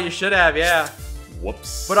him. Oh, you should have, yeah.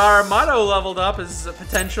 Whoops. But our Armado leveled up is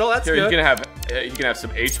potential. That's Here, good. you can have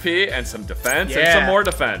some HP and some defense and Yeah. some more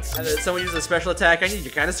defense. And then someone uses a special attack on you,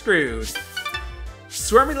 you're kind of screwed.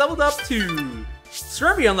 Swarmy leveled up too.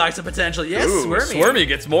 Swarmy unlocks a potential. Yes, Ooh, Swarmy. Swarmy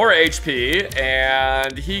gets more HP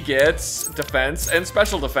and he gets defense and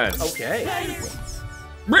special defense. Okay.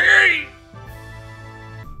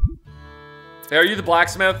 Hey, are you the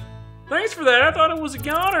blacksmith? Thanks for that. I thought it was a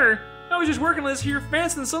goner. I was just working on this here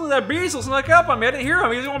fence and suddenly that Beezle snuck up on me. I didn't hear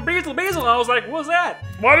him. He was going Beezle, Beezle. And I was like, what's that?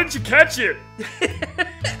 Why didn't you catch it?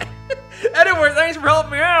 Anyway, thanks for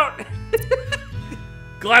helping me out.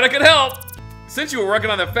 Glad I could help. Since you were working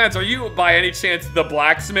on the fence, are you by any chance the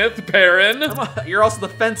blacksmith, Baron? You're also the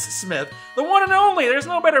fence smith. The one and only. There's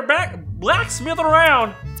no better blacksmith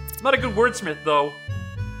around. Not a good wordsmith, though.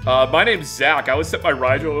 My name's Zach. I was set my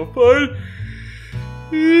Rigel to fight.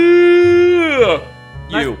 You.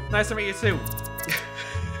 Nice to meet you too.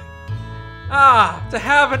 To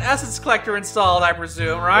have an essence collector installed, I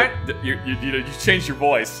presume, right? You changed your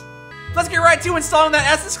voice. Let's get right to installing that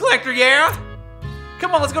essence collector, yeah?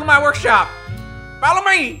 Come on, let's go to my workshop. Follow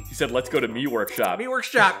me. He said, let's go to me workshop. Me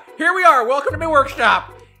workshop. Here we are. Welcome to me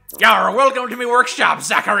workshop. Yar, welcome to me workshop,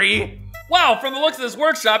 Zachary. Wow, from the looks of this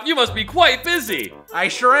workshop, you must be quite busy. I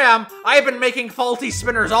sure am. I've been making faulty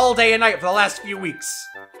spinners all day and night for the last few weeks.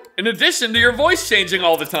 In addition to your voice changing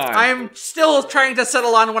all the time. I'm still trying to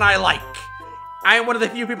settle on what I like. I am one of the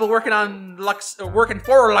few people working for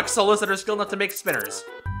Luxolus that are skilled enough to make spinners.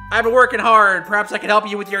 I've been working hard. Perhaps I can help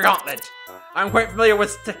you with your gauntlet. I'm quite familiar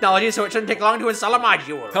with technology, so it shouldn't take long to install a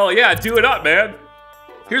module. Hell yeah, do it up, man.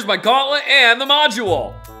 Here's my gauntlet and the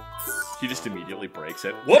module. He just immediately breaks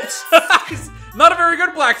it. Whoops. He's not a very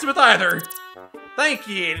good blacksmith either. Thank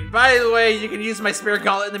you. And by the way, you can use my spare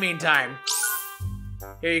gauntlet in the meantime.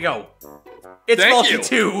 Here you go. It's Thank faulty you.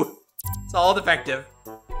 too. It's all defective.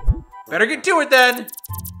 Better get to it then.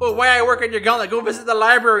 Well, while I work on your gauntlet, go visit the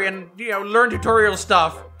library and, learn tutorial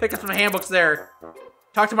stuff. Pick up some handbooks there.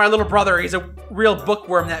 Talk to my little brother. He's a real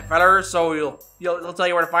bookworm, that feller, so he'll tell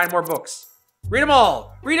you where to find more books. Read them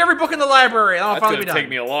all. Read every book in the library. That'll That's finally gonna be done. take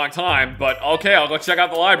me a long time, but okay, I'll go check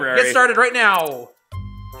out the library. Get started right now.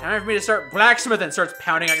 Time for me to start blacksmithing. Starts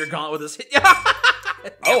pounding on your gauntlet with his.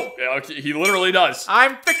 Oh, yeah, okay, he literally does.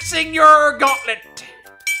 I'm fixing your gauntlet.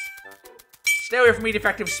 Stay away from me,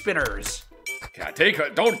 defective spinners. Yeah,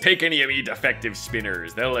 don't take any of me defective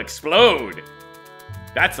spinners. They'll explode.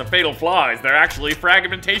 That's the fatal flaw, is they're actually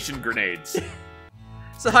fragmentation grenades.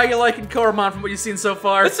 So how you liking Coromon from what you've seen so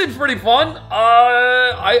far? This seems pretty fun.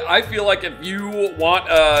 I feel like if you want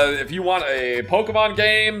a Pokemon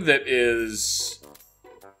game that is,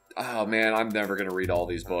 oh man, I'm never gonna read all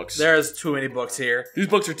these books. There's too many books here. These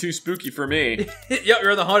books are too spooky for me. Yep,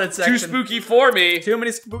 you're in the haunted section. Too spooky for me. Too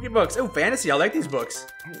many spooky books. Oh, fantasy. I like these books.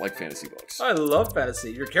 I don't like fantasy books. I love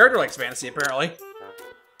fantasy. Your character likes fantasy, apparently.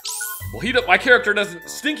 Well, my character doesn't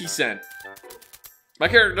stinky scent. My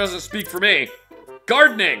character doesn't speak for me.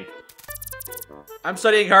 Gardening. I'm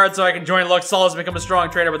studying hard so I can join Luxolus and become a strong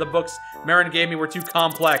trader, but the books Marin gave me were too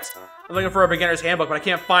complex. I'm looking for a beginner's handbook, but I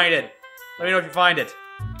can't find it. Let me know if you find it.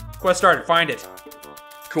 Quest started. Find it.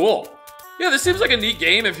 Cool. Yeah, this seems like a neat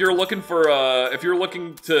game if you're looking for if you're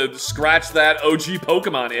looking to scratch that OG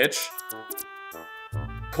Pokemon itch.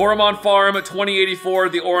 Coromon Farm 2084,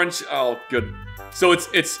 the orange. Oh, good. So it's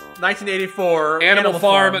 1984. Animal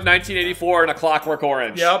Farm 1984 and a Clockwork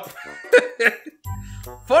Orange. Yep.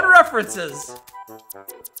 Fun references.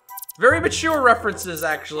 Very mature references,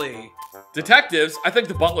 actually. Detectives. I think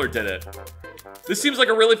the Butler did it. This seems like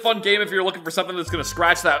a really fun game if you're looking for something that's gonna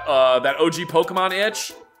scratch that that OG Pokemon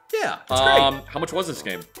itch. Yeah, it's great. How much was this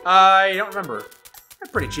game? I don't remember.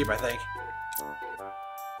 They're pretty cheap, I think.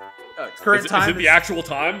 Current time. Is it the actual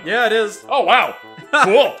time? Yeah, it is. Oh wow,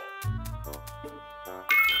 cool.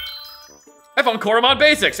 I found Coromon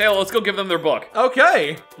Basics. Hey, let's go give them their book.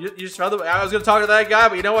 Okay. You just found the. I was gonna talk to that guy,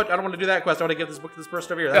 but you know what? I don't want to do that quest. I want to give this book to this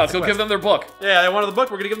person over here. Yeah, let's go give them their book. Yeah, they wanted the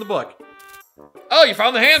book. We're gonna give them the book. Oh, you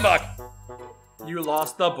found the handbook. You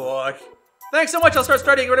lost the book. Thanks so much. I'll start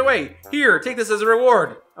studying right away. Here, take this as a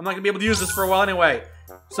reward. I'm not gonna be able to use this for a while anyway.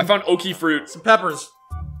 I found oaky fruit. Some peppers.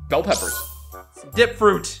 Bell peppers. Some dip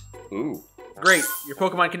fruit. Ooh. Great. Your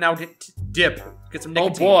Pokemon can now dip. Get some Oh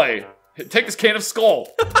nicotine. boy. Take this can of Skull.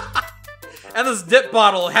 And this dip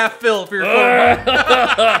bottle half filled for your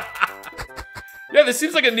Pokemon. Yeah, this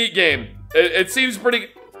seems like a neat game. It seems pretty...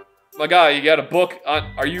 My guy, you got a book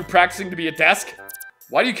on... Are you practicing to be a desk?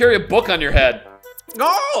 Why do you carry a book on your head?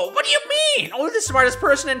 Oh, what do you mean? Only the smartest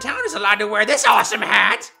person in town is allowed to wear this awesome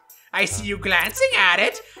hat. I see you glancing at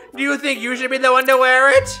it. Do you think you should be the one to wear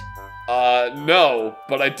it? No,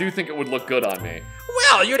 but I do think it would look good on me.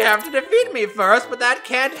 Well, you'd have to defeat me first, but that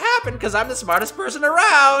can't happen because I'm the smartest person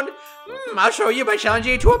around. I'll show you by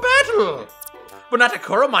challenging you to a battle. But not a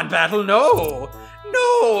Coromon battle, no.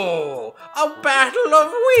 No, a battle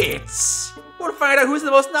of wits. We'll find out who's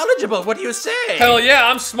the most knowledgeable. What do you say? Hell yeah,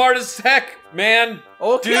 I'm smart as heck, man.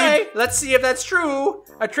 Okay, Dude. let's see if that's true.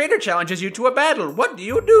 A trainer challenges you to a battle. What do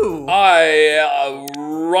you do? I,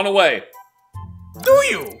 run away. Do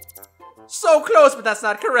you? So close, but that's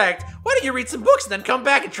not correct. Why don't you read some books and then come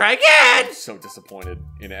back and try again? So disappointed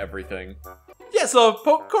in everything. Yeah, so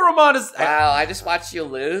Coromon is... Wow, I just watched you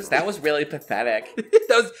lose. That was really pathetic.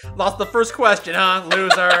 Lost the first question, huh?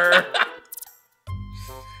 Loser.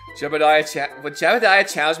 Would Jebediah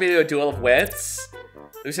challenge me to a duel of wits?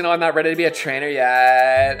 Listen, I'm not ready to be a trainer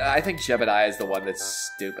yet. I think Jebediah is the one that's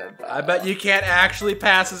stupid. I bet you can't actually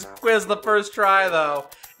pass his quiz the first try, though.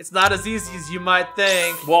 It's not as easy as you might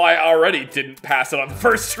think. Well, I already didn't pass it on the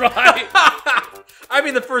first try. I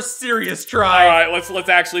mean the first serious try. Alright, let's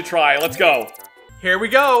actually try. Let's go. Here we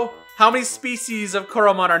go. How many species of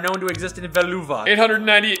Coromon are known to exist in Veluva?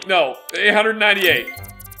 898.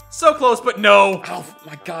 So close, but no. Oh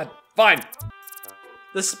my god. Fine.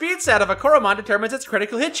 The speed stat of a Coromon determines its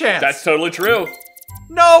critical hit chance. That's totally true.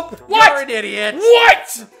 Nope. What? You're an idiot.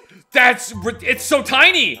 What? It's so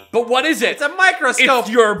tiny. But what is it? It's a microscope. It's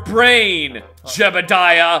your brain,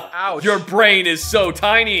 Jebediah. Ouch. Your brain is so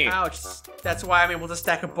tiny. Ouch. That's why I'm able to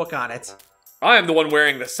stack a book on it. I am the one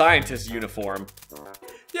wearing the scientist uniform.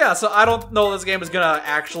 Yeah, so I don't know this game is gonna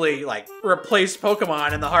actually, like, replace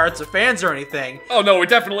Pokemon in the hearts of fans or anything. Oh no, it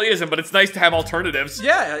definitely isn't, but it's nice to have alternatives.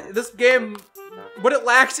 Yeah, this game, what it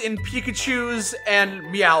lacks in Pikachus and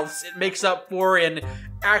Meowths, it makes up for in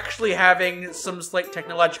actually having some slight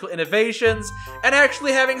technological innovations and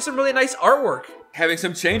actually having some really nice artwork. Having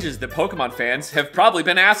some changes that Pokemon fans have probably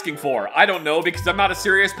been asking for. I don't know because I'm not a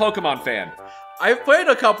serious Pokemon fan. I've played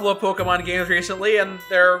a couple of Pokemon games recently, and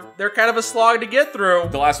they're kind of a slog to get through.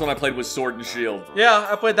 The last one I played was Sword and Shield. Yeah,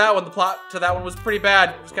 I played that one. The plot to that one was pretty bad.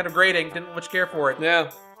 It was kind of grating. Didn't much care for it. Yeah.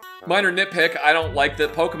 Minor nitpick, I don't like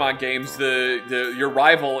that Pokemon games, your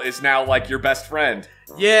rival is now like your best friend.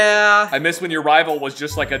 Yeah. I miss when your rival was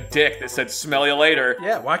just like a dick that said, smell you later.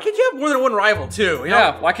 Yeah, why can't you have more than one rival, too? You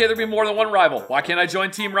Yeah, know? why can't there be more than one rival? Why can't I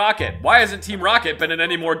join Team Rocket? Why hasn't Team Rocket been in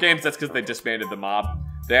any more games? That's because they disbanded the mob.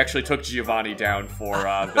 They actually took Giovanni down for,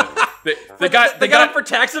 they got him for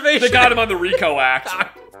tax evasion. They got him on the RICO Act.